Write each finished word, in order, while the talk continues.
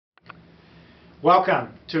Welcome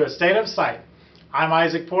to A State of Sight. I'm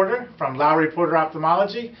Isaac Porter from Lowry Porter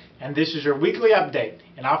Ophthalmology, and this is your weekly update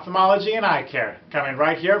in ophthalmology and eye care, coming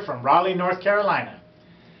right here from Raleigh, North Carolina.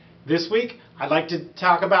 This week, I'd like to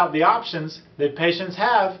talk about the options that patients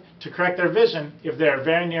have to correct their vision if they are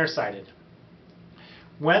very nearsighted.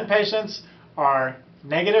 When patients are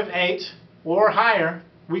 -8 or higher,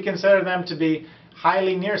 we consider them to be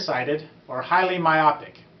highly nearsighted or highly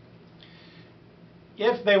myopic.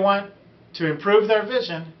 If they want to improve their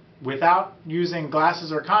vision without using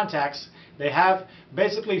glasses or contacts, they have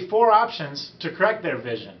basically 4 options to correct their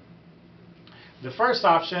vision. The first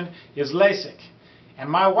option is LASIK. And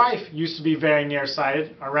my wife used to be very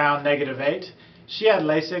nearsighted, around -8. She had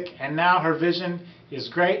LASIK and now her vision is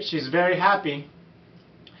great. She's very happy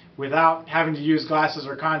without having to use glasses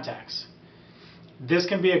or contacts. This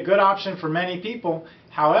can be a good option for many people.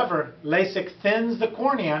 However, LASIK thins the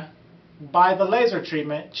cornea by the laser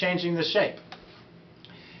treatment, changing the shape.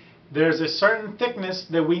 There's a certain thickness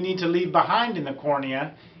that we need to leave behind in the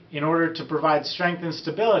cornea in order to provide strength and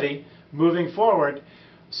stability moving forward.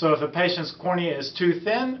 So if a patient's cornea is too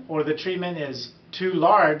thin or the treatment is too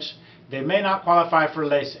large, they may not qualify for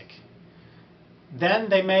LASIK. Then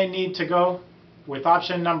they may need to go with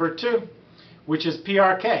option number 2, which is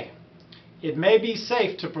PRK. It may be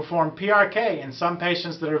safe to perform PRK in some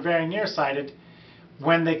patients that are very nearsighted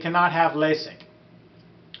when they cannot have LASIK.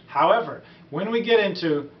 However, when we get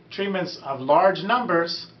into treatments of large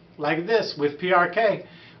numbers like this with PRK,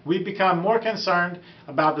 we become more concerned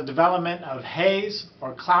about the development of haze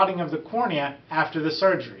or clouding of the cornea after the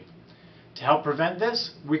surgery. To help prevent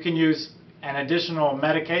this, we can use an additional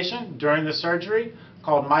medication during the surgery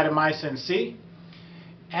called mitomycin C,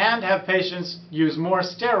 and have patients use more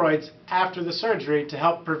steroids after the surgery to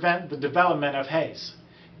help prevent the development of haze.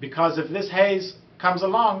 Because if this haze comes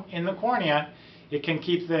along in the cornea, it can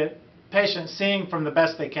keep the patient seeing from the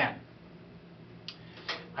best they can.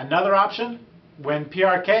 Another option, when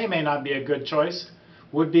PRK may not be a good choice,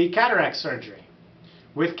 would be cataract surgery.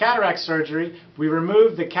 With cataract surgery, we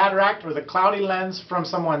remove the cataract or the cloudy lens from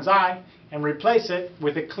someone's eye and replace it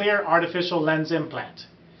with a clear artificial lens implant.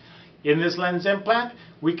 In this lens implant,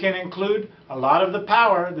 we can include a lot of the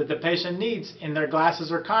power that the patient needs in their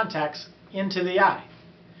glasses or contacts into the eye.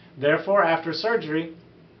 Therefore, after surgery,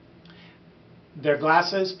 their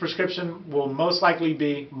glasses prescription will most likely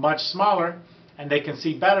be much smaller and they can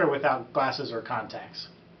see better without glasses or contacts.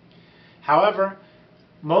 However,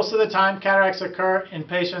 most of the time cataracts occur in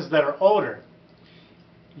patients that are older.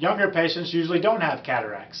 Younger patients usually don't have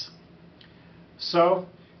cataracts. So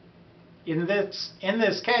in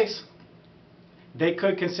this case, they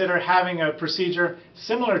could consider having a procedure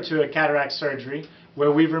similar to a cataract surgery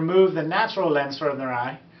where we remove the natural lens from their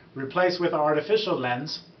eye, replace with an artificial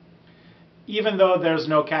lens, even though there's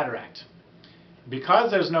no cataract.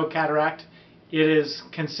 Because there's no cataract, it is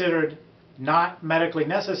considered not medically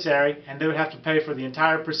necessary and they would have to pay for the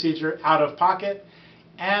entire procedure out of pocket,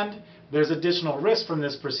 and there's additional risk from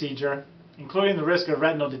this procedure, including the risk of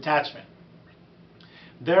retinal detachment.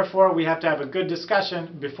 Therefore, we have to have a good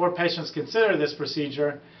discussion before patients consider this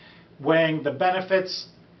procedure, weighing the benefits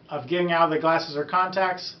of getting out of the glasses or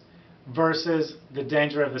contacts versus the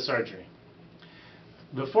danger of the surgery.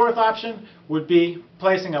 The fourth option would be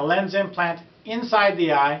placing a lens implant inside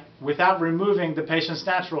the eye without removing the patient's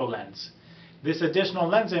natural lens. This additional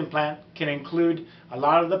lens implant can include a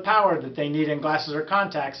lot of the power that they need in glasses or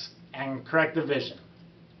contacts and correct the vision.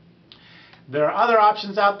 There are other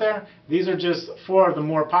options out there. These are just 4 of the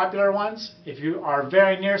more popular ones. If you are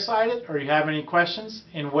very nearsighted or you have any questions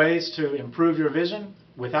in ways to improve your vision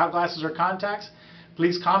without glasses or contacts,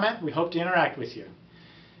 please comment. We hope to interact with you.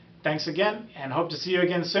 Thanks again, and hope to see you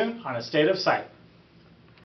again soon on A State of Sight.